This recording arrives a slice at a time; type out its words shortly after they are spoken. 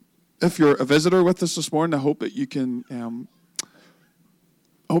If you're a visitor with us this morning, I hope that you can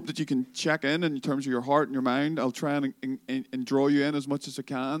check in terms of your heart and your mind. I'll try and draw you in as much as I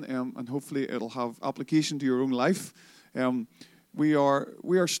can, and hopefully it'll have application to your own life. We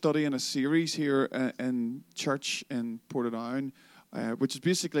are studying a series here in church in Portadown, which is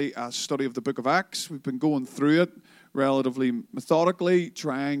basically a study of the book of Acts. We've been going through it relatively methodically,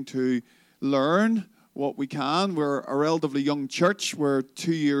 trying to learn what we can. We're a relatively young church. We're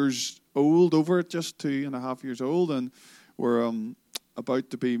 2 years old, just 2.5 years old, and we're about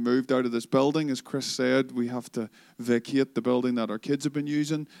to be moved out of this building. As Chris said, we have to vacate the building that our kids have been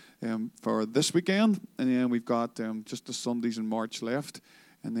using for this weekend, and then we've got just the Sundays in March left,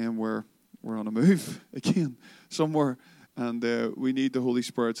 and then we're on a move again somewhere, and we need the Holy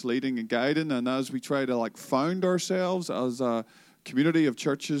Spirit's leading and guiding. And as we try to found ourselves as a community of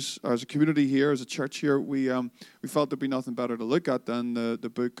churches, as a community here, as a church here, we felt there'd be nothing better to look at than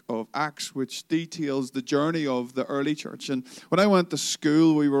the book of Acts, which details the journey of the early church. And when I went to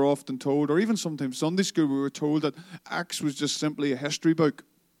school, we were often told, or even sometimes Sunday school, we were told that Acts was just simply a history book.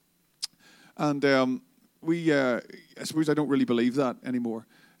 And I suppose I don't really believe that anymore.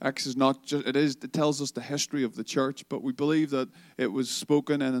 Acts is not just, it tells us the history of the church, but we believe that it was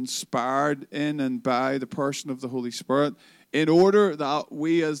spoken and inspired in and by the person of the Holy Spirit, in order that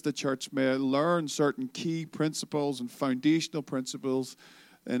we as the church may learn certain key principles and foundational principles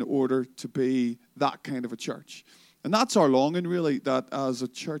in order to be that kind of a church. And that's our longing, really, that as a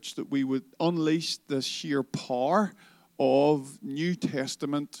church that we would unleash the sheer power of New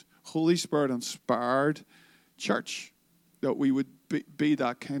Testament, Holy Spirit-inspired church, that we would be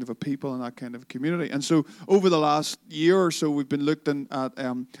that kind of a people and that kind of a community. And so over the last year or so, we've been looking at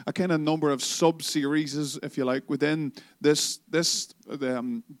a kind of number of sub-series, if you like, within this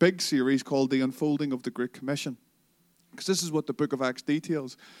big series called The Unfolding of the Great Commission. Because this is what the book of Acts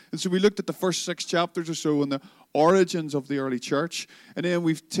details. And so we looked at the first 6 chapters or so on the origins of the early church. And then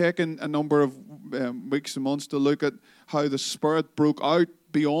we've taken a number of weeks and months to look at how the Spirit broke out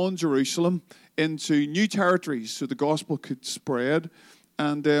beyond Jerusalem into new territories so the gospel could spread.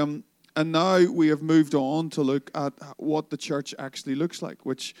 And now we have moved on to look at what the church actually looks like,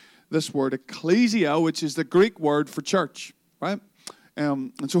 which this word ecclesia, which is the Greek word for church, right?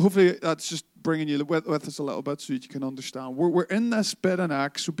 And so hopefully that's just bringing you with us a little bit so that you can understand. We're in this bit in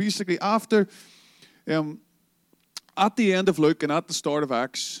Acts. So basically after, at the end of Luke and at the start of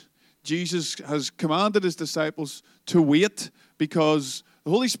Acts, Jesus has commanded his disciples to wait because the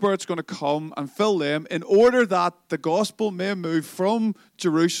Holy Spirit's going to come and fill them in order that the gospel may move from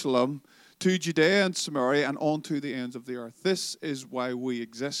Jerusalem to Judea and Samaria and on to the ends of the earth. This is why we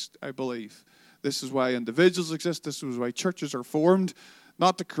exist, I believe. This is why individuals exist. This is why churches are formed.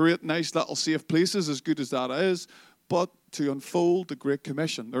 Not to create nice little safe places, as good as that is, but to unfold the Great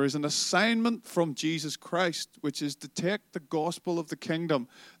Commission. There is an assignment from Jesus Christ, which is to take the gospel of the kingdom,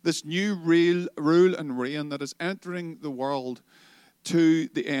 this new real rule and reign that is entering the world, to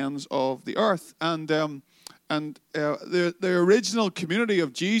the ends of the earth. And the original community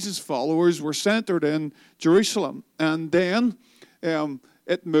of Jesus' followers were centered in Jerusalem. And then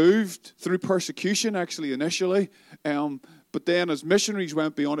it moved through persecution, actually, initially. But then as missionaries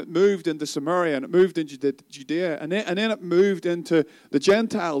went beyond, it moved into Samaria and it moved into Judea. And then it moved into the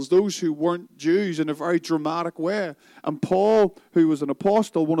Gentiles, those who weren't Jews, in a very dramatic way. And Paul, who was an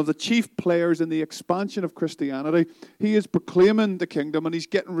apostle, one of the chief players in the expansion of Christianity, he is proclaiming the kingdom and he's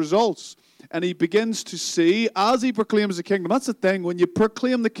getting results. And he begins to see, as he proclaims the kingdom, that's the thing, when you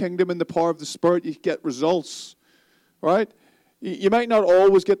proclaim the kingdom in the power of the Spirit, you get results, right? You might not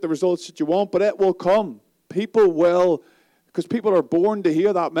always get the results that you want, but it will come. People will... Because people are born to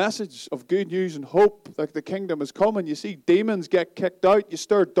hear that message of good news and hope that the kingdom is coming. You see demons get kicked out. You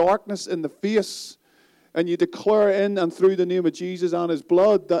stir darkness in the face. And you declare in and through the name of Jesus and his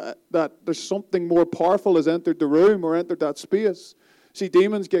blood that there's something more powerful has entered the room or entered that space. You see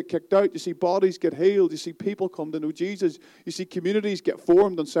demons get kicked out. You see bodies get healed. You see people come to know Jesus. You see communities get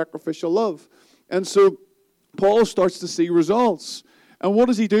formed on sacrificial love. And so Paul starts to see results. And what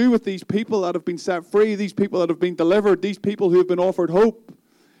does he do with these people that have been set free, these people that have been delivered, these people who have been offered hope?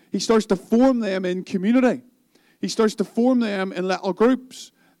 He starts to form them in community. He starts to form them in little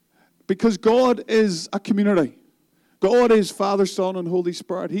groups. Because God is a community. God is Father, Son, and Holy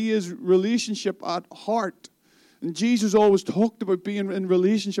Spirit. He is relationship at heart. And Jesus always talked about being in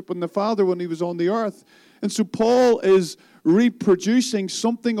relationship with the Father when he was on the earth. And so Paul is reproducing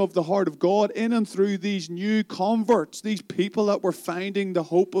something of the heart of God in and through these new converts, these people that were finding the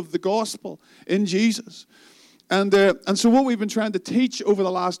hope of the gospel in Jesus. And so what we've been trying to teach over the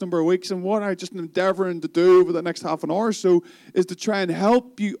last number of weeks, and what I'm just endeavoring to do over the next half an hour or so, is to try and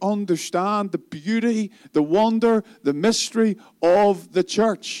help you understand the beauty, the wonder, the mystery of the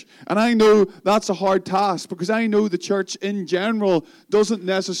church. And I know that's a hard task, because I know the church in general doesn't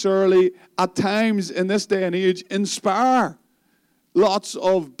necessarily, at times in this day and age, inspire lots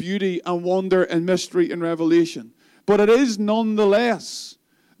of beauty and wonder and mystery and revelation. But it is nonetheless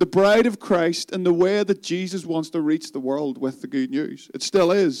the bride of Christ and the way that Jesus wants to reach the world with the good news. It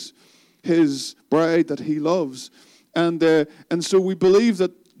still is his bride that he loves. And so we believe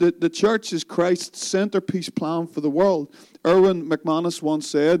that the church is Christ's centerpiece plan for the world. Erwin McManus once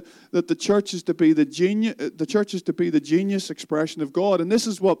said that the church is to be the genius expression of God. And this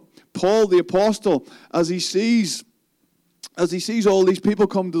is what Paul the apostle, as he sees all these people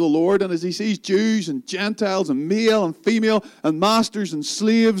come to the Lord, and as he sees Jews and Gentiles and male and female and masters and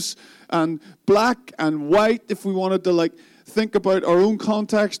slaves and black and white, if we wanted to think about our own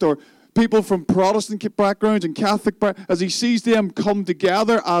context, or people from Protestant backgrounds and Catholic backgrounds, as he sees them come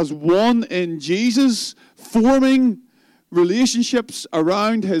together as one in Jesus, forming relationships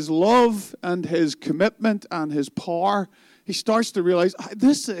around his love and his commitment and his power, he starts to realize,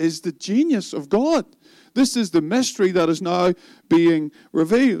 this is the genius of God. This is the mystery that is now being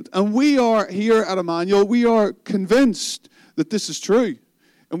revealed. And we are here at Emmanuel, we are convinced that this is true.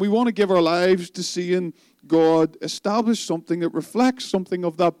 And we want to give our lives to seeing God establish something that reflects something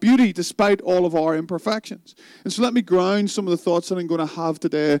of that beauty despite all of our imperfections. And so let me ground some of the thoughts that I'm going to have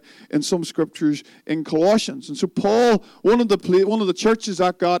today in some scriptures in Colossians. And so Paul, one of the churches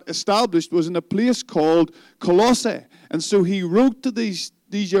that got established was in a place called Colossae. And so he wrote to these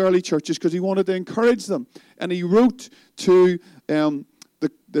early churches because he wanted to encourage them. And he wrote to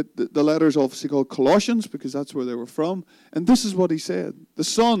the letters obviously called Colossians, because that's where they were from. And this is what he said. The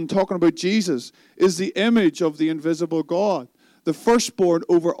Son, talking about Jesus, is the image of the invisible God, the firstborn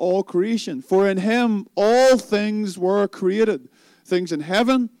over all creation. For in him all things were created, things in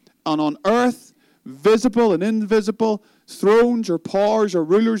heaven and on earth, visible and invisible, thrones or powers or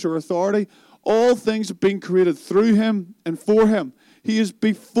rulers or authority. All things have been created through him and for him. He is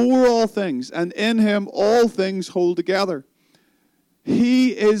before all things, and in him all things hold together. He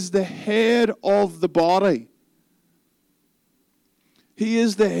is the head of the body. He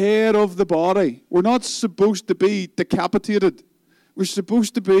is the head of the body. We're not supposed to be decapitated. We're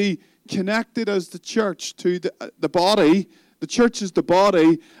supposed to be connected as the church to the body. The church is the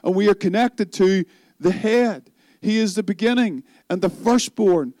body, and we are connected to the head. He is the beginning and the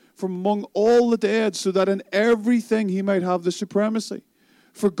firstborn from among all the dead, so that in everything he might have the supremacy.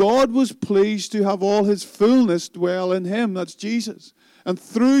 For God was pleased to have all his fullness dwell in him, that's Jesus, and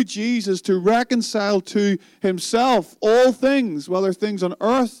through Jesus to reconcile to himself all things, whether things on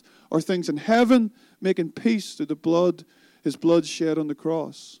earth or things in heaven, making peace through the blood, his blood shed on the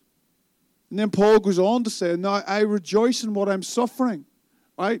cross. And then Paul goes on to say, now I rejoice in what I'm suffering,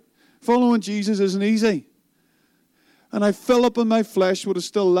 right? Following Jesus isn't easy. And I fill up in my flesh what is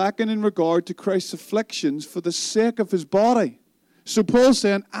still lacking in regard to Christ's afflictions for the sake of his body. So Paul's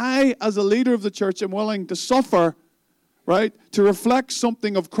saying, I, as a leader of the church, am willing to suffer, right, to reflect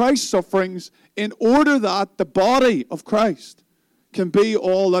something of Christ's sufferings in order that the body of Christ can be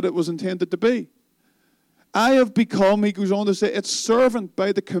all that it was intended to be. I have become, he goes on to say, its servant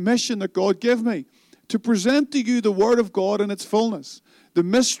by the commission that God gave me to present to you the word of God in its fullness, the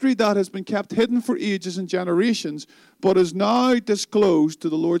mystery that has been kept hidden for ages and generations, but is now disclosed to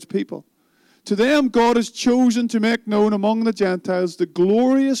the Lord's people. To them God has chosen to make known among the Gentiles the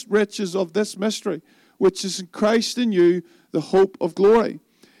glorious riches of this mystery, which is in Christ in you, the hope of glory.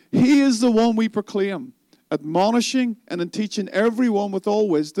 He is the one we proclaim, admonishing and in teaching everyone with all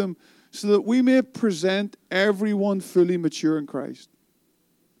wisdom, so that we may present everyone fully mature in Christ.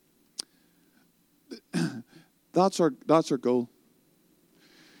 That's our goal.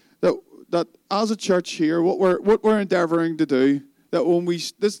 That as a church here, what we're endeavoring to do, that when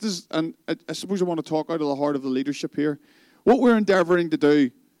and I suppose I want to talk out of the heart of the leadership here. What we're endeavoring to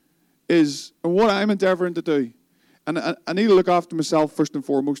do is, and what I'm endeavoring to do, and I need to look after myself first and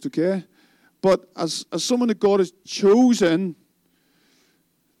foremost, okay? But as someone that God has chosen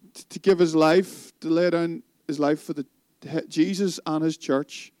to give his life, to lay down his life for Jesus and his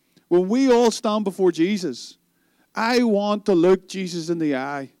church, when we all stand before Jesus, I want to look Jesus in the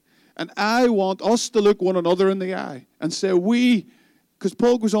eye. And I want us to look one another in the eye and say, because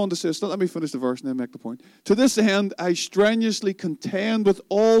Paul goes on to say, let me finish the verse and then make the point. To this end, I strenuously contend with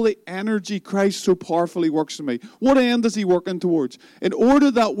all the energy Christ so powerfully works in me. What end is he working towards? In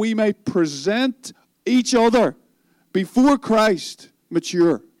order that we may present each other before Christ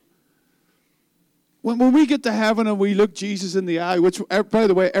mature. When we get to heaven and we look Jesus in the eye, which, by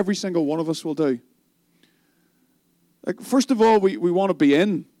the way, every single one of us will do. Like, first of all, we want to be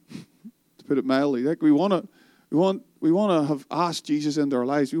in, to put it mildly. Like, we want to have asked Jesus into our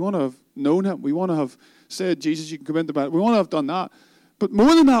lives. We want to have known him. We want to have said, Jesus, you can come into bed. We want to have done that. But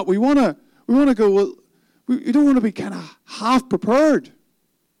more than that, we want to go, well, we don't want to be kind of half prepared.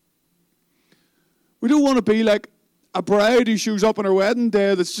 We don't want to be like a bride who shows up on her wedding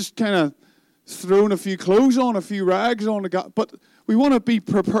day that's just kind of thrown a few clothes on, a few rags on. But we want to be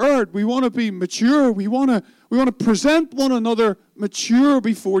prepared. We want to be mature. We want to present one another mature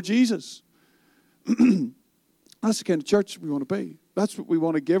before Jesus. That's the kind of church we want to be. That's what we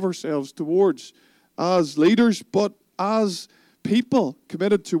want to give ourselves towards as leaders, but as people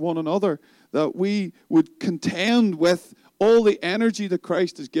committed to one another, that we would contend with all the energy that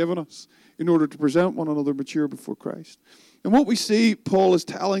Christ has given us in order to present one another mature before Christ. And what we see, Paul is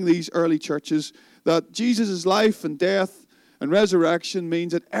telling these early churches that Jesus' life and death and resurrection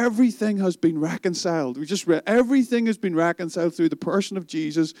means that everything has been reconciled. We just read, everything has been reconciled through the person of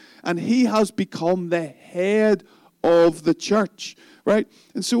Jesus, and he has become the head of the church, right?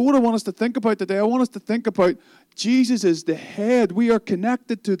 And so what I want us to think about today, I want us to think about Jesus is the head. We are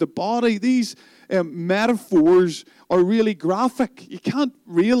connected to the body. These metaphors are really graphic. You can't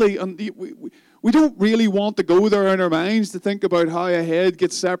really, we don't really want to go there in our minds to think about how a head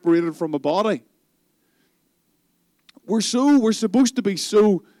gets separated from a body. We're supposed to be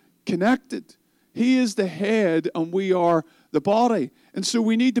so connected. He is the head and we are the body. And so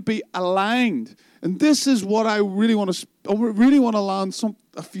we need to be aligned. And this is what I really want to land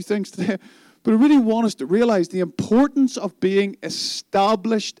a few things today. But I really want us to realize the importance of being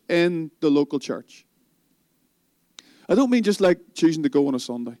established in the local church. I don't mean just like choosing to go on a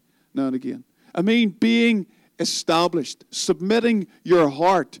Sunday now and again. I mean being established, submitting your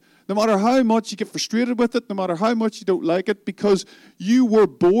heart, no matter how much you get frustrated with it, no matter how much you don't like it, because you were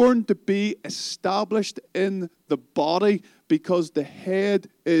born to be established in the body because the head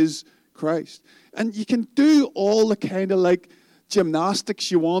is Christ. And you can do all the kind of like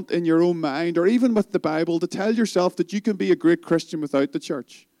gymnastics you want in your own mind, or even with the Bible, to tell yourself that you can be a great Christian without the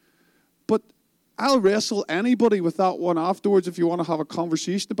church. But I'll wrestle anybody with that one afterwards if you want to have a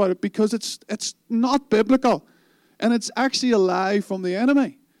conversation about it, because it's not biblical. And it's actually a lie from the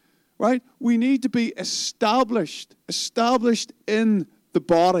enemy, right? We need to be established in the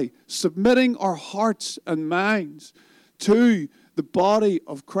body, submitting our hearts and minds to the body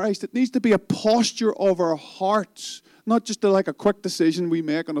of Christ. It needs to be a posture of our hearts, not just like a quick decision we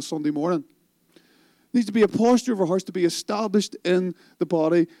make on a Sunday morning. It needs to be a posture of our hearts to be established in the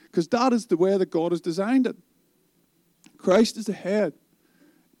body, because that is the way that God has designed it. Christ is the head,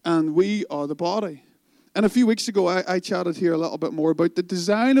 and we are the body. And a few weeks ago, I chatted here a little bit more about the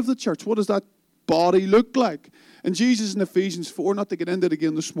design of the church. What does that body look like? And Jesus in Ephesians 4, not to get into it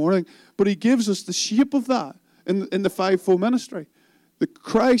again this morning, but he gives us the shape of that in the fivefold ministry.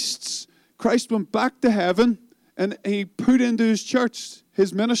 Christ went back to heaven, and he put into his church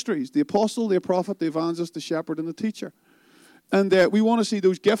his ministries, the apostle, the prophet, the evangelist, the shepherd, and the teacher. And we want to see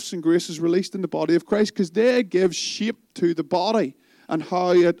those gifts and graces released in the body of Christ, because they give shape to the body and how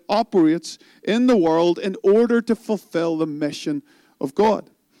it operates in the world in order to fulfill the mission of God.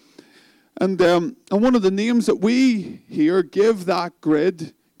 And one of the names that we here give that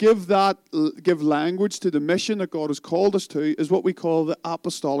grid, give language to the mission that God has called us to, is what we call the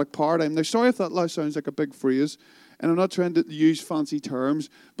apostolic paradigm. Now, sorry if that sounds like a big phrase, and I'm not trying to use fancy terms,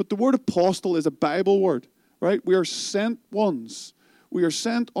 but the word apostle is a Bible word, right? We are sent ones. We are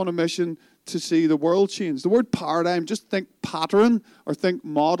sent on a mission to see the world change. The word paradigm, just think pattern or think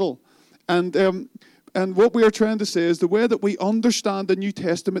model. And what we are trying to say is the way that we understand the New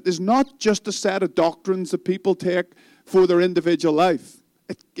Testament is not just a set of doctrines that people take for their individual life.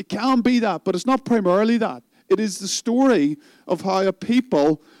 It can be that, but it's not primarily that. It is the story of how a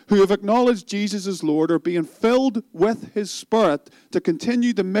people who have acknowledged Jesus as Lord are being filled with his Spirit to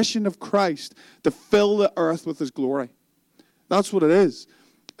continue the mission of Christ, to fill the earth with his glory. That's what it is.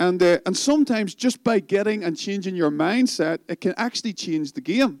 And sometimes just by getting and changing your mindset, it can actually change the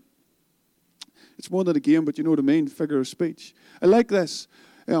game. It's more than a game, but you know what I mean, figure of speech. I like this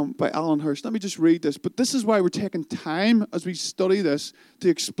by Alan Hirsch. Let me just read this. But this is why we're taking time as we study this to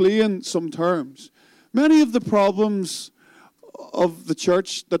explain some terms. Many of the problems of the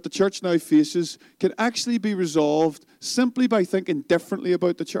church that the church now faces can actually be resolved simply by thinking differently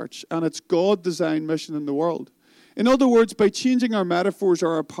about the church and its God-designed mission in the world. In other words, by changing our metaphors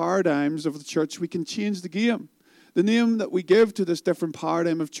or our paradigms of the church, we can change the game. The name that we give to this different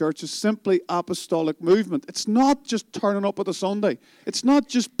paradigm of church is simply apostolic movement. It's not just turning up at a Sunday. It's not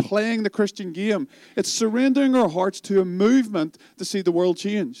just playing the Christian game. It's surrendering our hearts to a movement to see the world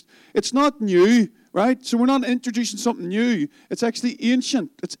changed. It's not new, right? So we're not introducing something new. It's actually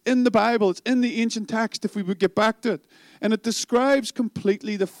ancient. It's in the Bible. It's in the ancient text if we would get back to it. And it describes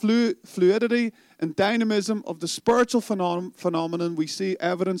completely the fluidity and dynamism of the spiritual phenomenon we see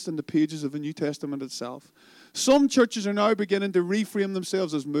evidenced in the pages of the New Testament itself. Some churches are now beginning to reframe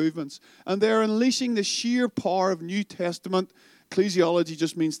themselves as movements, and they're unleashing the sheer power of New Testament. Ecclesiology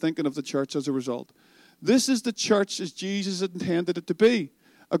just means thinking of the church as a result. This is the church as Jesus intended it to be.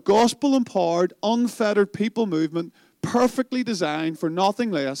 A gospel-empowered, unfettered people movement perfectly designed for nothing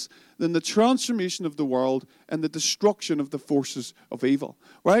less than the transformation of the world and the destruction of the forces of evil,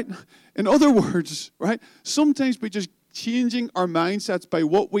 right? In other words, right, sometimes by just changing our mindsets by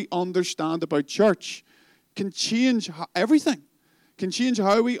what we understand about church can change everything, can change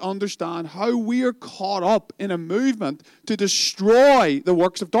how we understand how we are caught up in a movement to destroy the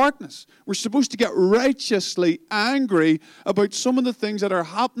works of darkness. We're supposed to get righteously angry about some of the things that are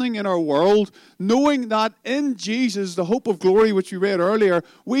happening in our world, knowing that in Jesus, the hope of glory, which we read earlier,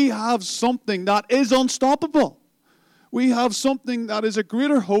 we have something that is unstoppable. We have something that is a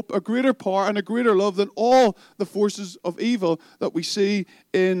greater hope, a greater power, and a greater love than all the forces of evil that we see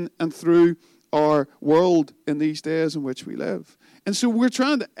in and through our world in these days in which we live. And so we're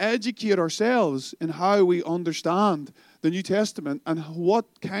trying to educate ourselves in how we understand the New Testament and what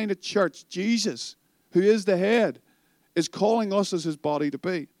kind of church Jesus, who is the head, is calling us as his body to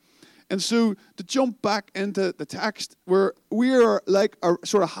be. And so to jump back into the text, we're like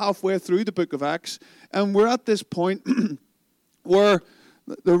sort of halfway through the book of Acts, and we're at this point where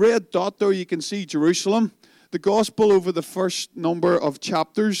the red dot there, you can see Jerusalem. The gospel over the first number of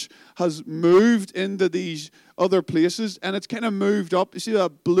chapters has moved into these other places, and it's kind of moved up. You see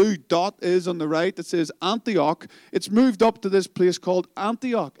that blue dot is on the right that says Antioch. It's moved up to this place called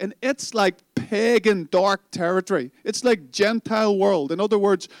Antioch, and it's like pagan, dark territory. It's like Gentile world. In other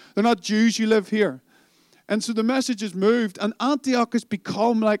words, they're not Jews who live here. And so the message has moved, and Antioch has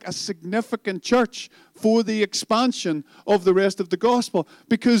become like a significant church for the expansion of the rest of the gospel.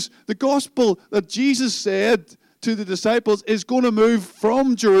 Because the gospel that Jesus said to the disciples is going to move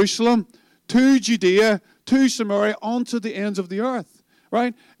from Jerusalem to Judea, to Samaria, onto the ends of the earth.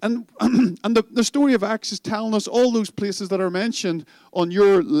 Right? And the story of Acts is telling us all those places that are mentioned on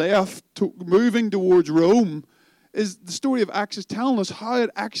your left, moving towards Rome, is the story of Acts is telling us how it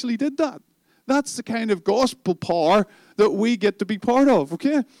actually did that. That's the kind of gospel power that we get to be part of,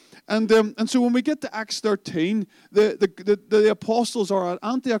 okay? And so when we get to Acts 13, the apostles are at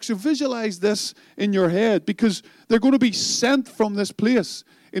Antioch. So visualize this in your head, because they're going to be sent from this place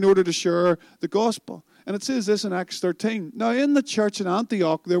in order to share the gospel. And it says this in Acts 13. Now in the church in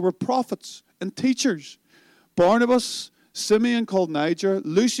Antioch, there were prophets and teachers. Barnabas, Simeon called Niger,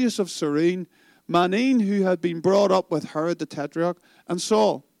 Lucius of Cyrene, Manaen, who had been brought up with Herod the Tetrarch, and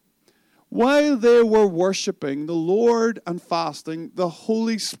Saul. While they were worshiping the Lord and fasting, the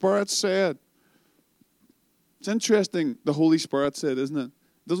Holy Spirit said. It's interesting, the Holy Spirit said, isn't it?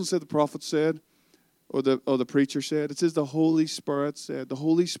 It doesn't say the prophet said or the preacher said. It says the Holy Spirit said. The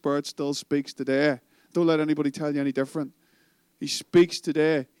Holy Spirit still speaks today. Don't let anybody tell you any different. He speaks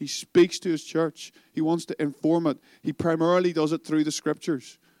today. He speaks to his church. He wants to inform it. He primarily does it through the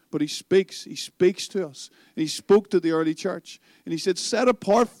scriptures. But he speaks to us. And he spoke to the early church. And he said, set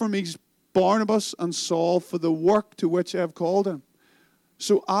apart from me Barnabas and Saul for the work to which I have called them.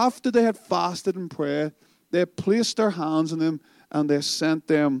 So after they had fasted and prayed, they placed their hands on them and they sent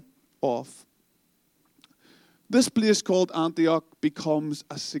them off. This place called Antioch becomes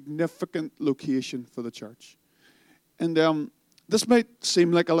a significant location for the church. And this might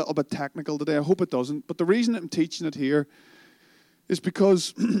seem like a little bit technical today. I hope it doesn't. But the reason I'm teaching it here is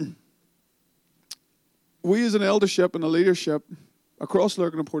because we as an eldership and a leadership across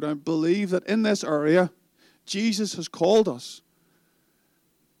Lurgan and Portadown believe that in this area, Jesus has called us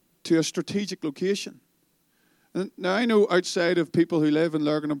to a strategic location. And now I know outside of people who live in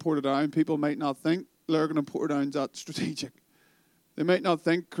Lurgan and Portadown, people might not think Lurgan and Portadown's that strategic. They might not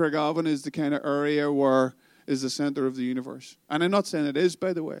think Craigavon is the kind of area where is the center of the universe. And I'm not saying it is,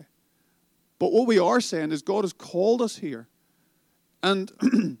 by the way. But what we are saying is God has called us here.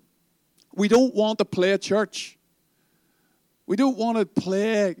 And we don't want to play a church. We don't want to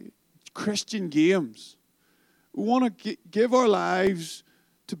play Christian games. We want to give our lives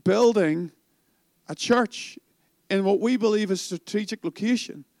to building a church in what we believe is a strategic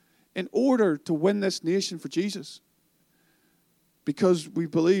location in order to win this nation for Jesus. because we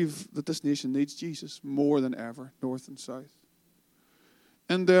believe that this nation needs Jesus more than ever, north and south.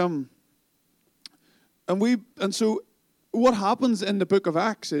 And so what happens in the book of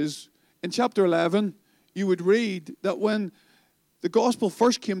Acts is, in chapter 11, you would read that when the gospel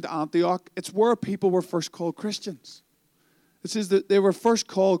first came to Antioch, it's where people were first called Christians. It says that they were first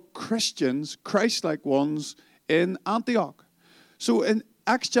called Christians, Christ-like ones, in Antioch. So in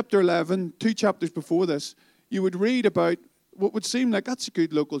Acts chapter 11, 2 chapters before this, you would read about what would seem like that's a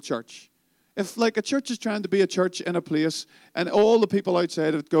good local church. If like a church is trying to be a church in a place and all the people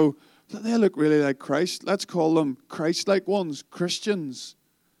outside it go, they look really like Christ, let's call them Christ-like ones, Christians,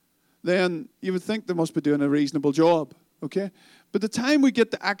 then you would think they must be doing a reasonable job, okay? But the time we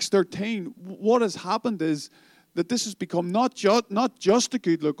get to Acts 13, what has happened is that this has become not just a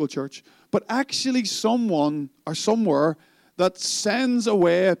good local church, but actually someone or somewhere that sends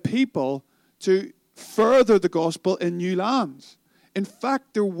away people to further the gospel in new lands. In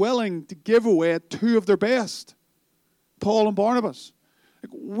fact, they're willing to give away 2 of their best, Paul and Barnabas.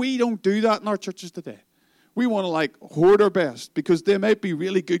 Like, we don't do that in our churches today. We want to hoard our best because they might be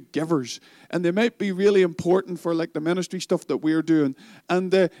really good givers and they might be really important for the ministry stuff that we're doing.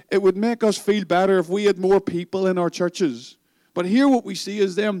 And it would make us feel better if we had more people in our churches. But here what we see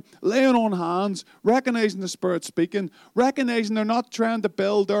is them laying on hands, recognizing the Spirit speaking, recognizing they're not trying to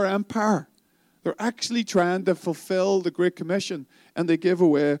build their empire. They're actually trying to fulfill the Great Commission, and they give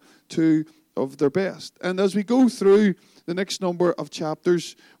away 2 of their best. And as we go through the next number of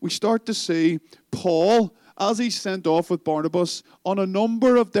chapters, we start to see Paul, as he's sent off with Barnabas, on a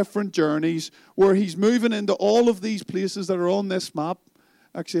number of different journeys where he's moving into all of these places that are on this map.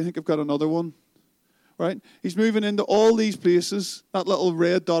 Actually, I think I've got another one. Right? He's moving into all these places, that little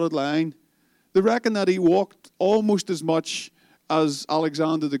red dotted line. They reckon that he walked almost as much as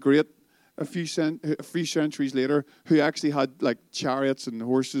Alexander the Great a few centuries later, who actually had chariots and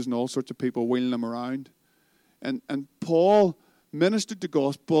horses and all sorts of people wheeling him around. And Paul ministered the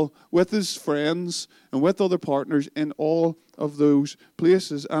gospel with his friends and with other partners in all of those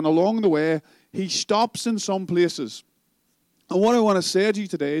places. And along the way, he stops in some places. And what I want to say to you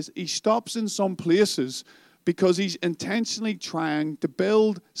today is he stops in some places because he's intentionally trying to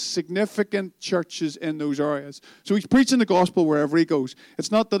build significant churches in those areas. So he's preaching the gospel wherever he goes.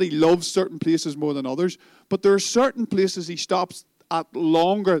 It's not that he loves certain places more than others, but there are certain places he stops at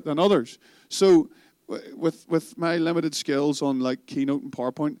longer than others. So with my limited skills on Keynote and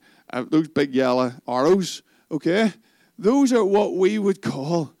PowerPoint, those big yellow arrows, okay, those are what we would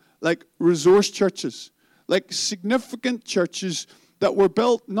call resource churches. Significant churches that were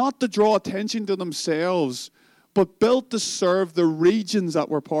built not to draw attention to themselves, but built to serve the regions that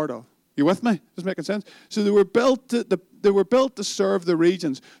we're part of. You with me? Is this making sense? So they were built to serve the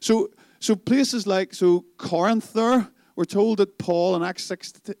regions. So places Corinth there, we're told that Paul in Acts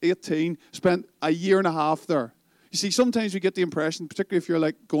 6-18 spent a year and a half there. You see, sometimes we get the impression, particularly if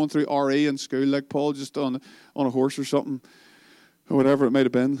you're going through RE in school, like Paul just on a horse or something, or whatever it might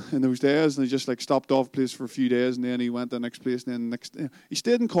have been in those days, and he just stopped off a place for a few days, and then he went to the next place, and then the next. He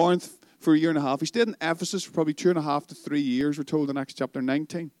stayed in Corinth for a year and a half. He stayed in Ephesus for probably 2.5 to 3 years. We're told in Acts chapter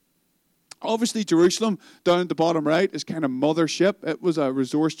 19. Obviously, Jerusalem down at the bottom right is kind of mothership. It was a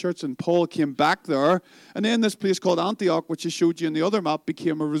resource church, and Paul came back there, and then this place called Antioch, which I showed you in the other map,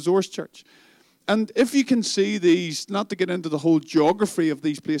 became a resource church. And if you can see these, not to get into the whole geography of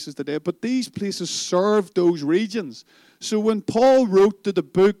these places today, but these places served those regions. So when Paul wrote the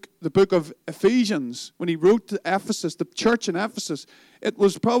book of Ephesians, when he wrote to Ephesus, the church in Ephesus, it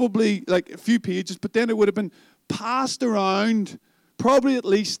was probably a few pages, but then it would have been passed around probably at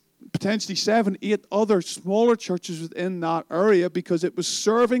least potentially 7, 8 other smaller churches within that area because it was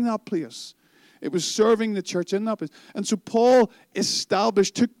serving that place. It was serving the church in that place. And so Paul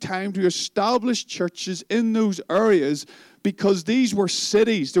took time to establish churches in those areas because these were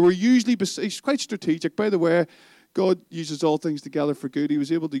cities. They were usually, he's quite strategic. By the way, God uses all things together for good. He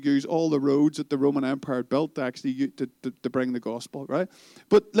was able to use all the roads that the Roman Empire built to actually to bring the gospel, right?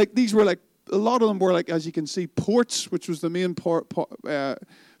 But these were a lot of them were as you can see, ports, which was the main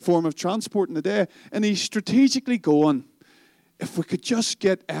form of transport in the day. And he's strategically going, if we could just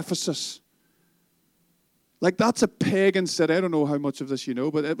get Ephesus. That's a pagan city. I don't know how much of this you know,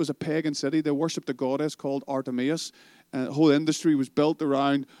 but it was a pagan city. They worshipped a goddess called Artemis. And the whole industry was built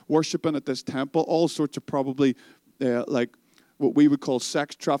around worshipping at this temple. All sorts of probably what we would call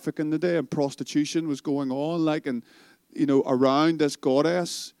sex trafficking today, and prostitution was going on, around this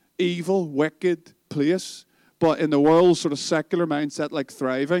goddess, evil, wicked place. But in the world, sort of secular mindset,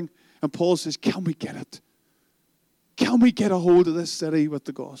 thriving. And Paul says, can we get it? Can we get a hold of this city with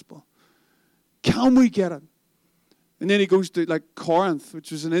the gospel? Can we get it? And then he goes to like Corinth,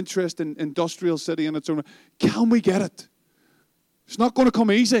 which is an interesting industrial city in its own. Can we get it? It's not going to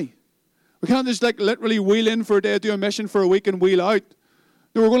come easy. We can't just like literally wheel in for a day, do a mission for a week and wheel out.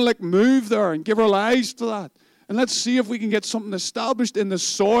 No, we're going to like move there and give our lives to that. And let's see if we can get something established in the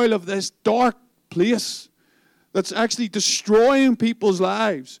soil of this dark place that's actually destroying people's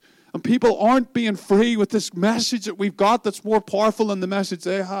lives. And people aren't being free with this message that we've got that's more powerful than the message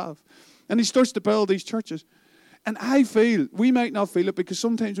they have. And he starts to build these churches. And I feel, we might not feel it because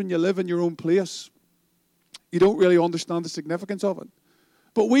sometimes when you live in your own place, you don't really understand the significance of it.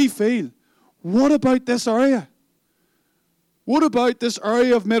 But we feel, what about this area? What about this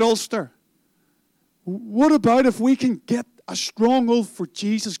area of Mid-Ulster? What about if we can get a stronghold for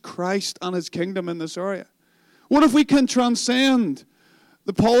Jesus Christ and his kingdom in this area? What if we can transcend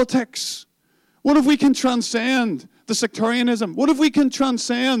the politics? What if we can transcend the sectarianism? What if we can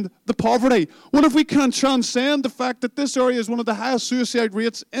transcend the poverty? What if we can transcend the fact that this area is one of the highest suicide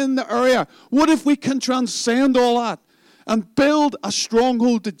rates in the area? What if we can transcend all that and build a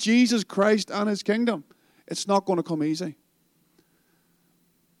stronghold to Jesus Christ and his kingdom? It's not going to come easy.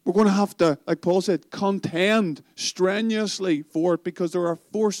 We're going to have to, like Paul said, contend strenuously for it because there are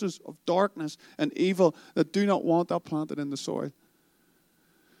forces of darkness and evil that do not want that planted in the soil.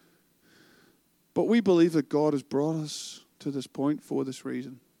 But we believe that God has brought us to this point for this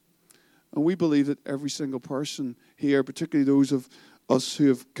reason. And we believe that every single person here, particularly those of us who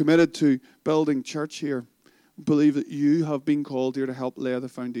have committed to building church here, believe that you have been called here to help lay the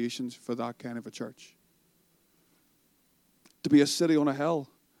foundations for that kind of a church. To be a city on a hill.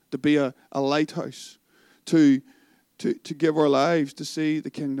 To be a lighthouse. To give our lives to see the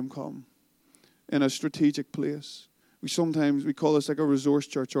kingdom come in a strategic place. We call this like a resource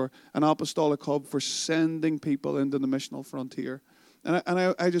church or an apostolic hub for sending people into the missional frontier. And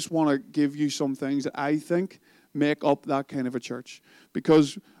I just want to give you some things that I think make up that kind of a church.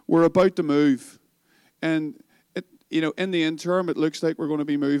 Because we're about to move. And in the interim, it looks like we're going to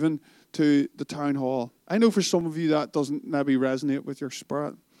be moving to the town hall. I know for some of you that doesn't maybe resonate with your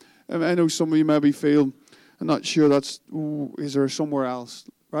spirit. I know some of you maybe feel, I'm not sure is there somewhere else,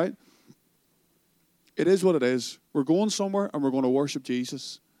 right? It is what it is. We're going somewhere and we're going to worship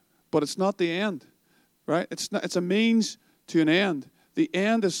Jesus. But it's not the end, right? It's a means to an end. The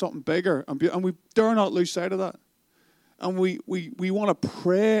end is something bigger, and we dare not lose sight of that. And we want to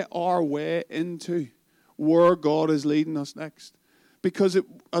pray our way into where God is leading us next. Because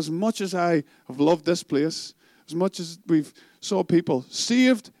as much as I have loved this place, as much as we've saw people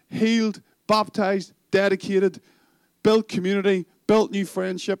saved, healed, baptized, dedicated, built community, built new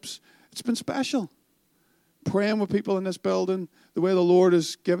friendships, it's been special. Praying with people in this building, the way the Lord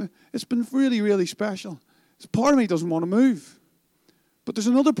has given, it's been really, really special. Part of me doesn't want to move. But there's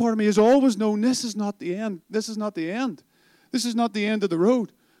another part of me who's always known this is not the end. This is not the end. This is not the end of the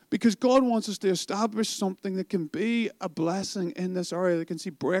road. Because God wants us to establish something that can be a blessing in this area, that can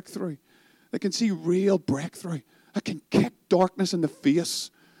see breakthrough, that can see real breakthrough, that can kick darkness in the face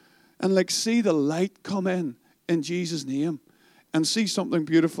and see the light come in Jesus' name. And see something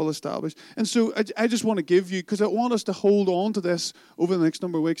beautiful established. And so I just want to give you, because I want us to hold on to this over the next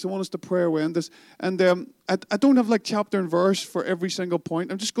number of weeks. I want us to pray away in this. And I don't have chapter and verse for every single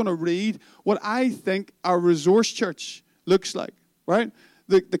point. I'm just going to read what I think our resource church looks like, right?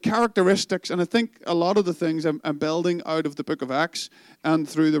 The characteristics, and I think a lot of the things I'm building out of the book of Acts and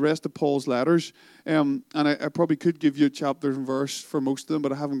through the rest of Paul's letters. And I probably could give you chapters and verse for most of them,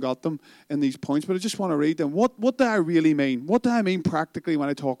 but I haven't got them in these points. But I just want to read them. What do I really mean? What do I mean practically when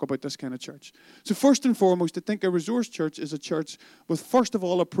I talk about this kind of church? So first and foremost, I think a resource church is a church with, first of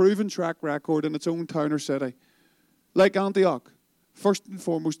all, a proven track record in its own town or city. Like Antioch. First and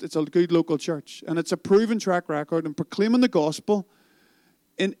foremost, it's a good local church. And it's a proven track record in proclaiming the gospel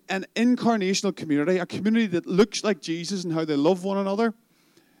in an incarnational community, a community that looks like Jesus and how they love one another,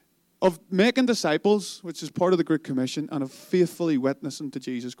 of making disciples, which is part of the Great Commission, and of faithfully witnessing to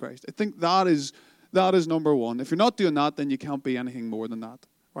Jesus Christ. I think that is number one. If you're not doing that, then you can't be anything more than that,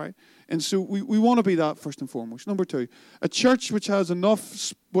 right? And so we want to be that first and foremost. Number two, a church which has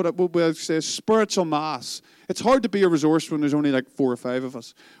enough, what we say, spiritual mass. It's hard to be a resource when there's only 4 or 5 of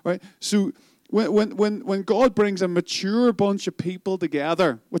us, right? So when God brings a mature bunch of people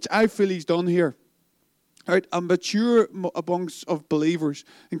together, which I feel he's done here, right, a mature bunch of believers,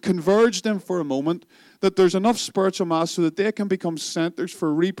 and converge them for a moment, that there's enough spiritual mass so that they can become centers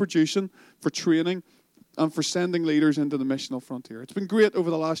for reproducing, for training, and for sending leaders into the missional frontier. It's been great over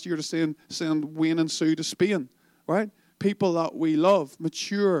the last year to send Wayne and Sue to Spain, right? people that we love,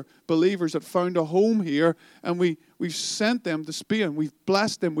 mature believers that found a home here, and we've sent them to Spain. We've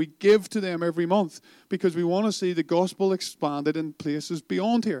blessed them. We give to them every month because we want to see the gospel expanded in places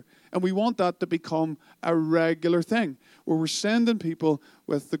beyond here. And we want that to become a regular thing where we're sending people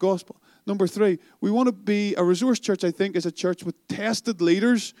with the gospel. Number 3, we want to be a resource church, I think, is a church with tested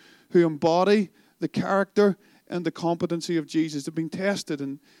leaders who embody the character and the competency of Jesus. They've been tested,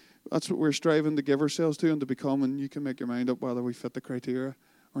 and that's what we're striving to give ourselves to and to become, and you can make your mind up whether we fit the criteria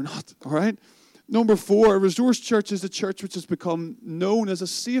or not, all right? Number 4, a resource church is a church which has become known as a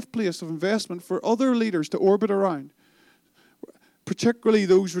safe place of investment for other leaders to orbit around, particularly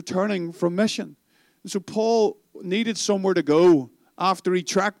those returning from mission. And so Paul needed somewhere to go after he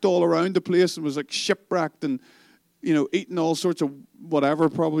trekked all around the place and was like shipwrecked and, you know, eating all sorts of whatever,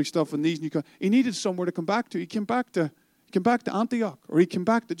 probably stuff in these new. He needed somewhere to come back to. He came back to Antioch, or he came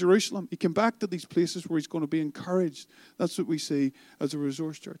back to Jerusalem. He came back to these places where he's going to be encouraged. That's what we see as a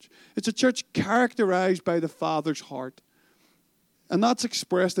resource church. It's a church characterized by the Father's heart. And that's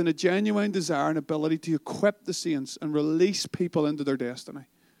expressed in a genuine desire and ability to equip the saints and release people into their destiny.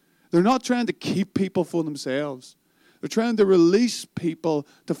 They're not trying to keep people for themselves. They're trying to release people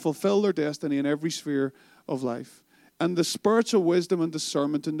to fulfill their destiny in every sphere of life. And the spiritual wisdom and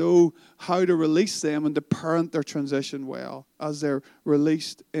discernment to know how to release them and to parent their transition well as they're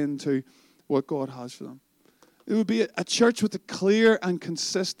released into what God has for them. It would be a church with a clear and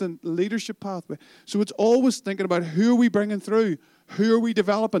consistent leadership pathway. So it's always thinking about who are we bringing through? Who are we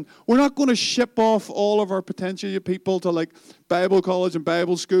developing? We're not going to ship off all of our potential people to like Bible college and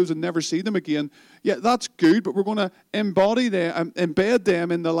Bible schools and never see them again. Yeah, that's good, but we're going to embody them, embed them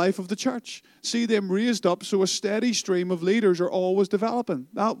in the life of the church. See them raised up so a steady stream of leaders are always developing.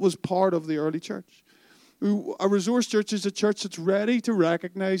 That was part of the early church. A resource church is a church that's ready to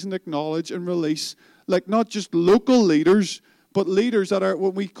recognize and acknowledge and release, like not just local leaders, but leaders that are,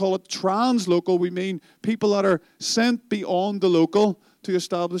 what we call it, trans-local. We mean people that are sent beyond the local to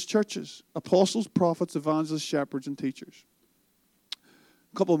establish churches. Apostles, prophets, evangelists, shepherds, and teachers.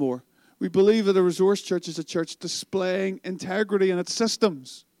 A couple more. We believe that a resource church is a church displaying integrity in its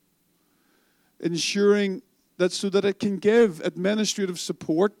systems, ensuring that so that it can give administrative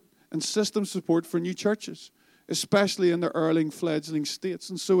support and system support for new churches, especially in the early fledgling states.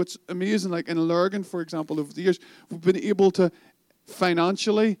 And so it's amazing, like in Lurgan, for example, over the years, we've been able to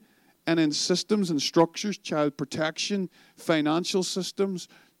financially and in systems and structures, child protection, financial systems,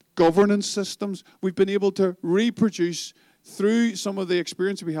 governance systems, we've been able to reproduce through some of the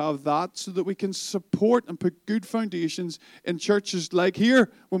experience we have that so that we can support and put good foundations in churches like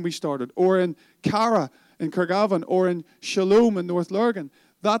here when we started, or in Cara in Craigavon, or in Shalom in North Lurgan.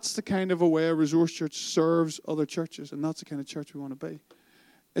 That's the kind of a way a resource church serves other churches, and that's the kind of church we want to be.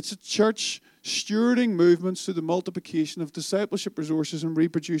 It's a church stewarding movements through the multiplication of discipleship resources and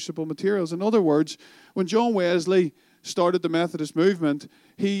reproducible materials. In other words, when John Wesley started the Methodist movement,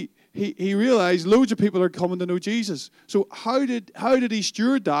 he realized loads of people are coming to know Jesus. So how did he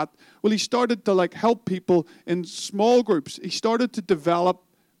steward that? Well, he started to help people in small groups. He started to develop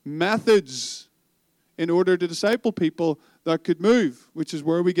methods in order to disciple people that could move, which is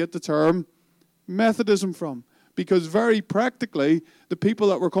where we get the term Methodism from. Because very practically, the people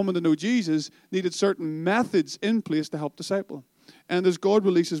that were coming to know Jesus needed certain methods in place to help disciple them. And as God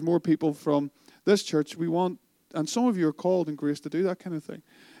releases more people from this church, we want, and some of you are called in grace to do that kind of thing.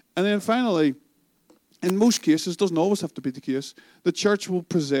 And then finally, in most cases, doesn't always have to be the case, the church will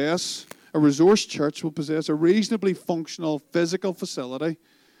possess, a resource church will possess a reasonably functional physical facility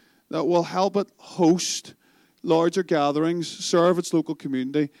that will help it host larger gatherings, serve its local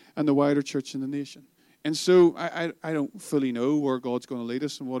community, and the wider church in the nation. And so I don't fully know where God's going to lead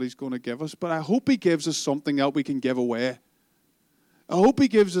us and what he's going to give us, but I hope he gives us something that we can give away. I hope he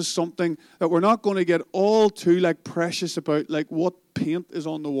gives us something that we're not going to get all too precious about, what paint is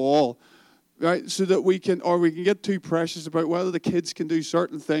on the wall, right? So that we can get too precious about whether the kids can do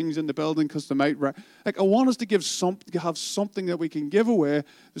certain things in the building because they might. I want us to have something that we can give away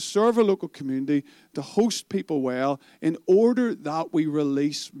to serve a local community, to host people well, in order that we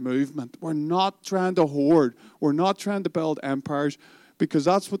release movement. We're not trying to hoard. We're not trying to build empires, because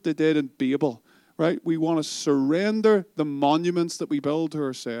that's what they did in Babel. Right? We want to surrender the monuments that we build to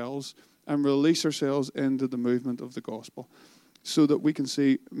ourselves and release ourselves into the movement of the gospel so that we can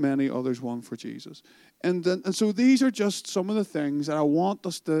see many others won for Jesus. And so these are just some of the things that I want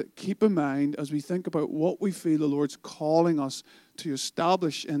us to keep in mind as we think about what we feel the Lord's calling us to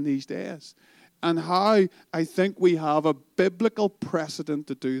establish in these days, and how I think we have a biblical precedent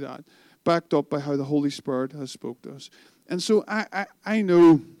to do that, backed up by how the Holy Spirit has spoke to us. And so I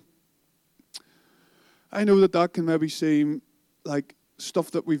know I know that can maybe seem like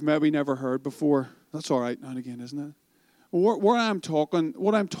stuff that we've maybe never heard before. That's all right now and again, isn't it? What I'm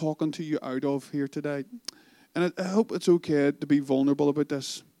talking to you out of here today, and I hope it's okay to be vulnerable about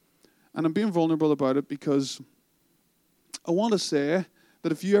this. And I'm being vulnerable about it because I want to say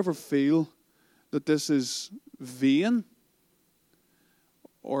that if you ever feel that this is vain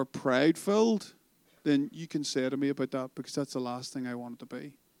or pride-filled, then you can say to me about that, because that's the last thing I want it to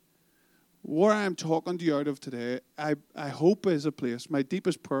be. What I'm talking to you out of today, I hope is a place, my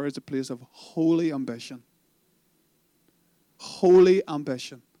deepest prayer is a place of holy ambition. Holy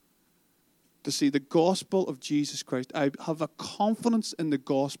ambition. To see the gospel of Jesus Christ. I have a confidence in the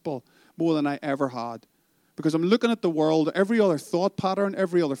gospel more than I ever had. Because I'm looking at the world, every other thought pattern,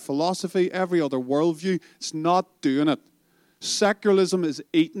 every other philosophy, every other worldview, it's not doing it. Secularism is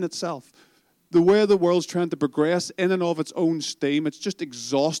eating itself. The way the world's trying to progress in and of its own steam, it's just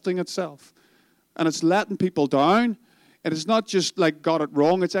exhausting itself. And it's letting people down. And it's not just like got it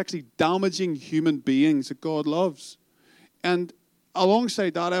wrong, it's actually damaging human beings that God loves. And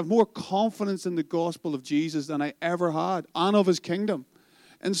alongside that, I have more confidence in the gospel of Jesus than I ever had, and of his kingdom.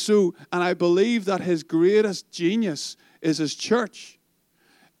 And I believe that his greatest genius is his church.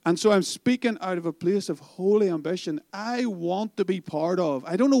 And so I'm speaking out of a place of holy ambition. I want to be part of,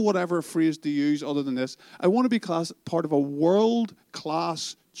 I don't know whatever phrase to use other than this, I want to be part of a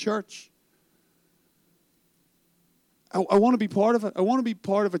world-class church. I want to be part of it. I want to be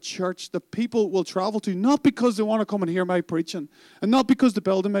part of a church that people will travel to, not because they want to come and hear my preaching, and not because the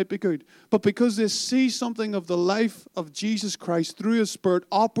building might be good, but because they see something of the life of Jesus Christ through his Spirit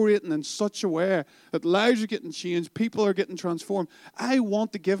operating in such a way that lives are getting changed, people are getting transformed. I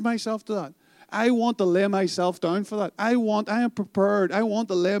want to give myself to that. I want to lay myself down for that. I am prepared. I want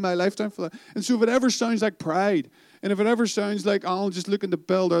to lay my life down for that. And so if it ever sounds like pride, and if it ever sounds like Alan just looking to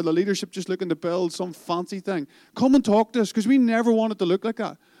build, or the leadership just looking to build some fancy thing, come and talk to us, because we never want it to look like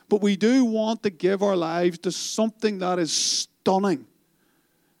that. But we do want to give our lives to something that is stunning,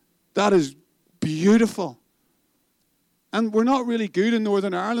 that is beautiful. And we're not really good in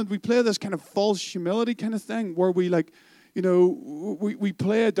Northern Ireland. We play this kind of false humility kind of thing where we we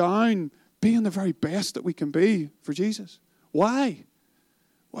play down being the very best that we can be for Jesus. Why?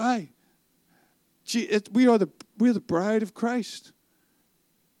 Why? We are the bride of Christ.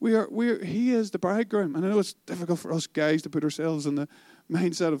 He is the bridegroom. And I know it's difficult for us guys to put ourselves in the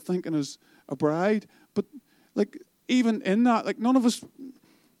mindset of thinking as a bride, but even in that, none of us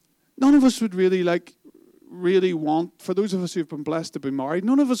would really want, for those of us who've been blessed to be married,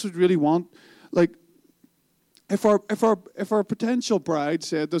 none of us would really want, if our potential bride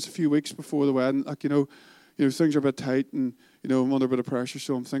said this a few weeks before the wedding, things are a bit tight and I'm under a bit of pressure,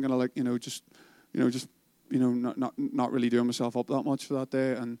 so I'm thinking of not really doing myself up that much for that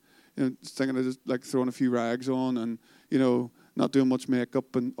day, and thinking of just throwing a few rags on, and not doing much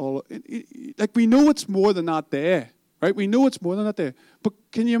makeup and all. We know it's more than that day, right? We know it's more than that day. But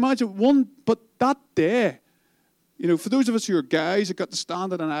can you imagine that day? For those of us who are guys that got to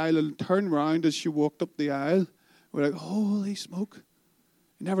stand in an aisle and turn around as she walked up the aisle, we're like, holy smoke!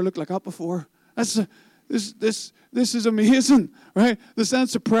 You never looked like that before. This is amazing, right? The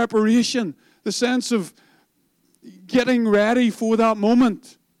sense of preparation, the sense of getting ready for that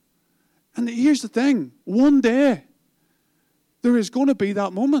moment. And here's the thing. One day, there is going to be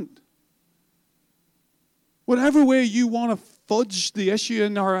that moment. Whatever way you want to fudge the issue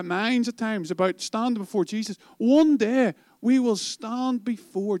in our minds at times about standing before Jesus, one day we will stand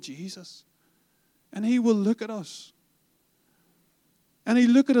before Jesus. And he will look at us. And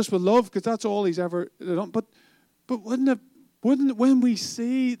he'll look at us with love, because that's all he's ever done. But wouldn't when we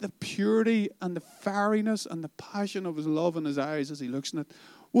see the purity and the fieriness and the passion of his love in his eyes as he looks in it,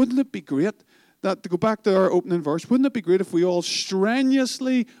 wouldn't it be great that, to go back to our opening verse, wouldn't it be great if we all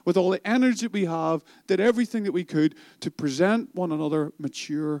strenuously, with all the energy that we have, did everything that we could to present one another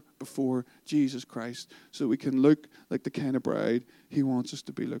mature before Jesus Christ, so that we can look like the kind of bride he wants us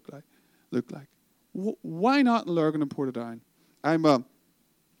to be look like. Why not in Lurgan and Portadown? I'm a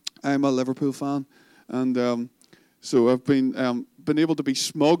Liverpool fan, and so I've been able to be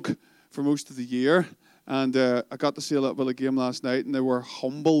smug for most of the year, and I got to see a little bit of the game last night, and they were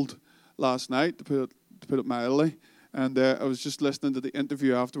humbled last night, to put it mildly. And I was just listening to the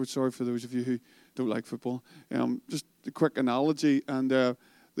interview afterwards. Sorry for those of you who don't like football. Just a quick analogy, and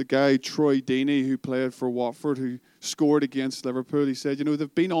the guy Troy Deeney, who played for Watford, who scored against Liverpool, he said,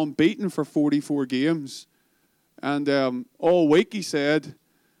 they've been unbeaten for 44 games. And all week, he said,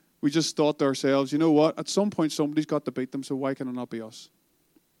 we just thought to ourselves, you know what, at some point somebody's got to beat them, so why can it not be us?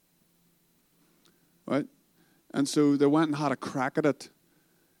 Right? And so they went and had a crack at it.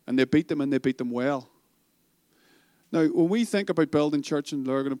 And they beat them, and they beat them well. Now, when we think about building church in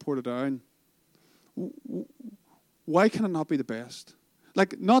Lurgan and Portadown, why can it not be the best?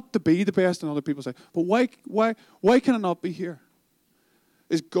 Like, not to be the best, and other people say, but why can it not be here?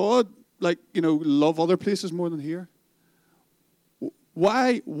 Is God, love other places more than here?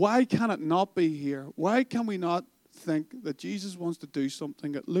 Why can it not be here? Why can we not think that Jesus wants to do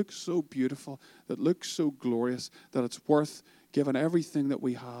something that looks so beautiful, that looks so glorious, that it's worth giving everything that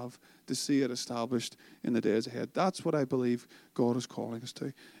we have to see it established in the days ahead? That's what I believe God is calling us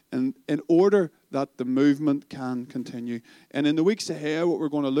to. And in order that the movement can continue. And in the weeks ahead, what we're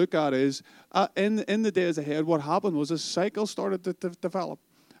going to look at is, in the days ahead, what happened was a cycle started to develop.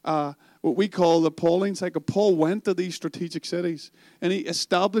 What we call the Pauline cycle. Paul went to these strategic cities and he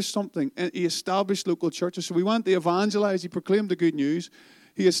established something. And he established local churches. So we went to evangelize. He proclaimed the good news.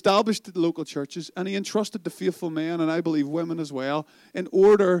 He established the local churches and he entrusted the faithful men, and I believe women as well, in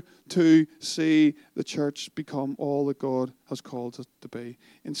order to see the church become all that God has called it to be.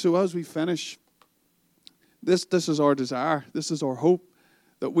 And so as we finish, this is our desire, this is our hope,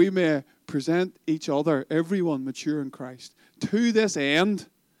 that we may present each other, everyone mature in Christ. To this end,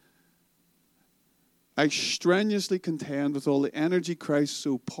 I strenuously contend with all the energy Christ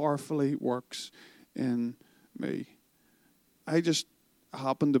so powerfully works in me. I just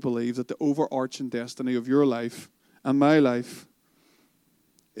happen to believe that the overarching destiny of your life and my life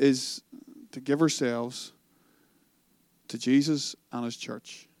is to give ourselves to Jesus and His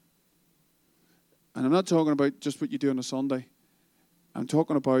church. And I'm not talking about just what you do on a Sunday. I'm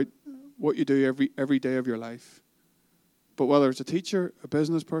talking about what you do every day of your life. But whether it's a teacher, a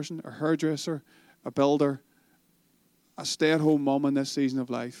business person, a hairdresser, a builder, a stay-at-home mom in this season of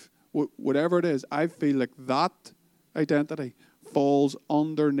life, whatever it is, I feel like that identity falls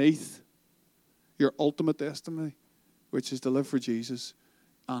underneath your ultimate destiny, which is to live for Jesus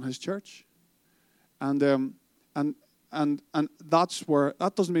and His church. And that's where,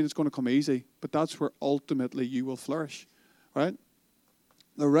 that doesn't mean it's going to come easy, but that's where ultimately you will flourish, right?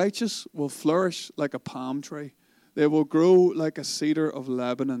 The righteous will flourish like a palm tree. They will grow like a cedar of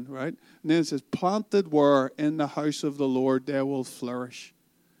Lebanon, right? And then it says, planted where in the house of the Lord they will flourish.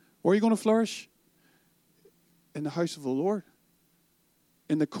 Where are you going to flourish? In the house of the Lord.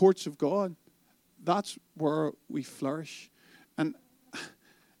 In the courts of God. That's where we flourish. And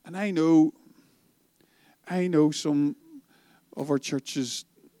I know some of our churches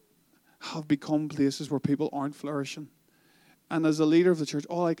have become places where people aren't flourishing. And as a leader of the church,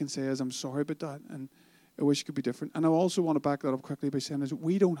 all I can say is I'm sorry about that. And I wish it could be different. And I also want to back that up quickly by saying is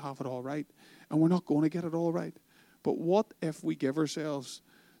we don't have it all right. And we're not going to get it all right. But what if we give ourselves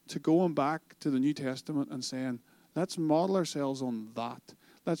to going back to the New Testament and saying, let's model ourselves on that.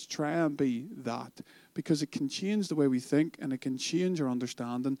 Let's try and be that. Because it can change the way we think and it can change our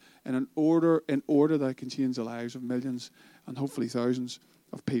understanding in order that it can change the lives of millions and hopefully thousands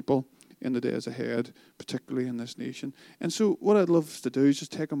of people in the days ahead, particularly in this nation. And so what I'd love to do is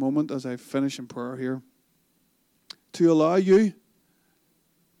just take a moment as I finish in prayer here to allow you,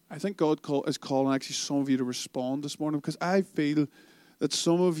 I think God is calling actually some of you to respond this morning, because I feel that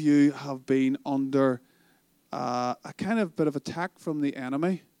some of you have been under a kind of bit of attack from the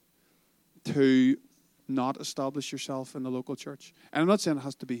enemy to not establish yourself in the local church. And I'm not saying it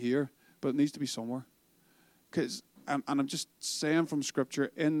has to be here, but it needs to be somewhere. Because, and I'm just saying from Scripture,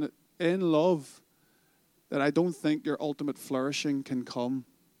 in love, that I don't think your ultimate flourishing can come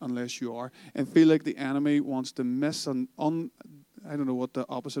unless you are. And feel like the enemy wants to miss I don't know what the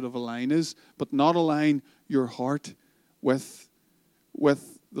opposite of align is, but not align your heart with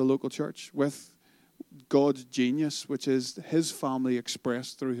the local church, with God's genius, which is His family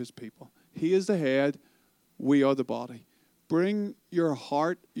expressed through His people. He is the head, we are the body. Bring your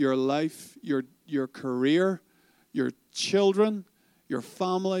heart, your life, your career, your children, your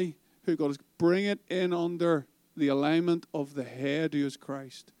family, who God is, bring it in under the alignment of the head who is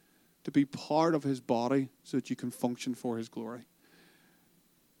Christ, to be part of His body so that you can function for His glory.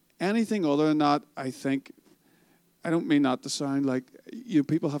 Anything other than that, I think, I don't mean that to sound like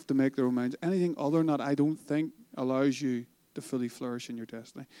people have to make their own minds. Anything other than that, I don't think allows you to fully flourish in your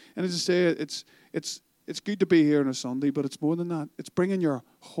destiny. And as I say, it's good to be here on a Sunday, but it's more than that. It's bringing your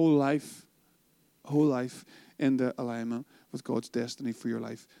whole life into alignment with God's destiny for your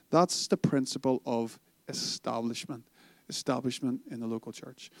life. That's the principle of establishment in the local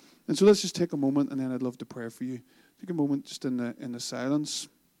church. And so let's just take a moment, and then I'd love to pray for you. Take a moment just in the silence.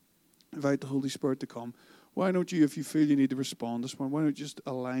 Invite the Holy Spirit to come. Why don't you, if you feel you need to respond this one, why don't you just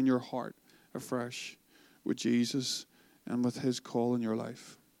align your heart afresh with Jesus and with His call in your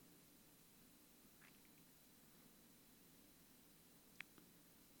life?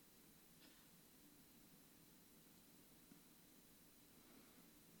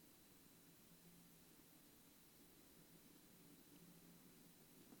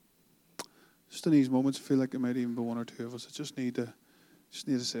 Just in these moments, I feel like there might even be one or two of us that just need to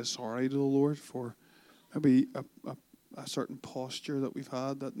say sorry to the Lord for maybe a certain posture that we've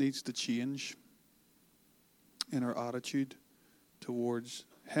had that needs to change in our attitude towards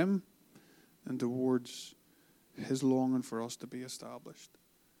Him and towards His longing for us to be established.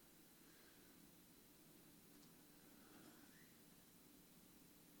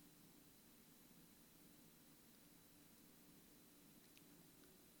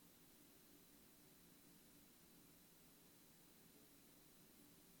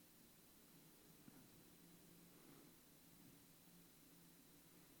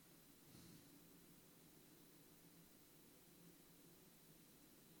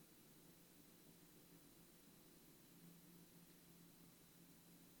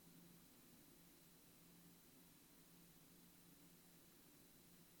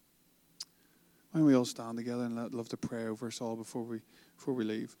 When we all stand together, and I'd love to pray over us all before we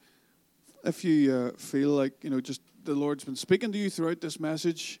leave. If you feel like just the Lord's been speaking to you throughout this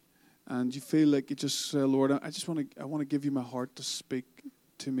message, and you feel like you just say, Lord, I want to give you my heart to speak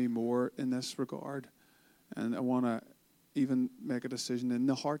to me more in this regard, and I want to even make a decision in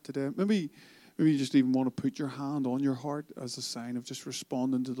the heart today. Maybe you just even want to put your hand on your heart as a sign of just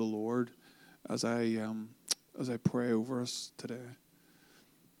responding to the Lord as I pray over us today.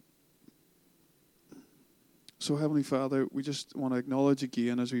 So, Heavenly Father, we just want to acknowledge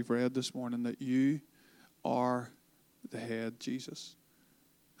again, as we've read this morning, that you are the head, Jesus,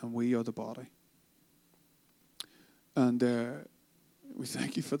 and we are the body. And we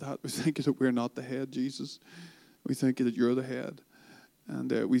thank you for that. We thank you that we're not the head, Jesus. We thank you that you're the head.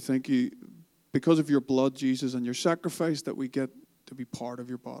 And we thank you, because of your blood, Jesus, and your sacrifice, that we get to be part of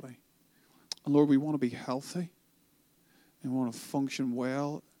your body. And Lord, we want to be healthy, and we want to function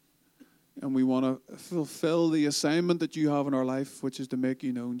well, and we want to fulfill the assignment that you have in our life, which is to make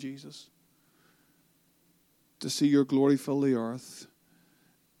you known, Jesus. To see your glory fill the earth,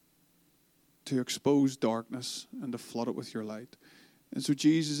 to expose darkness and to flood it with your light. And so,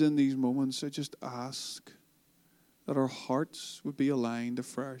 Jesus, in these moments, I just ask that our hearts would be aligned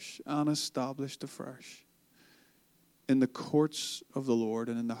afresh and established afresh in the courts of the Lord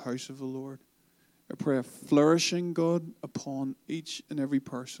and in the house of the Lord. I pray a flourishing, God, upon each and every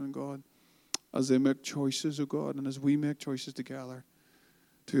person, God, as they make choices, oh God, and as we make choices together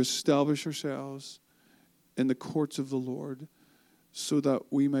to establish ourselves in the courts of the Lord so that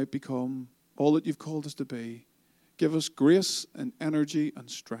we might become all that you've called us to be. Give us grace and energy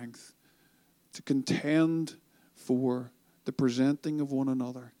and strength to contend for the presenting of one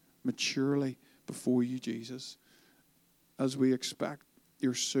another maturely before you, Jesus, as we expect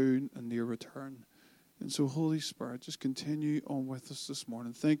your soon and near return. And so, Holy Spirit, just continue on with us this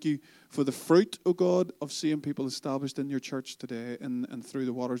morning. Thank you for the fruit, O God, of seeing people established in your church today and through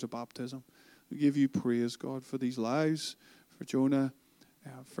the waters of baptism. We give you praise, God, for these lives, for Jonah,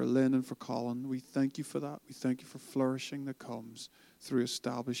 for Lynn and for Colin. We thank you for that. We thank you for flourishing that comes through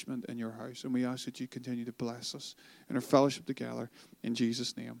establishment in your house. And we ask that you continue to bless us in our fellowship together in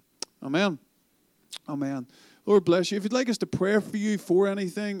Jesus' name. Amen. Amen. Lord bless you. If you'd like us to pray for you for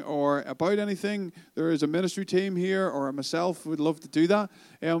anything or about anything, there is a ministry team here, or myself would love to do that.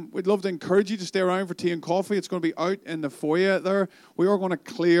 We'd love to encourage you to stay around for tea and coffee. It's going to be out in the foyer there. We are going to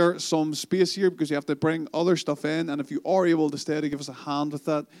clear some space here because you have to bring other stuff in. And if you are able to stay to give us a hand with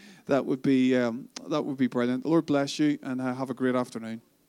that, that would be brilliant. Lord bless you, and have a great afternoon.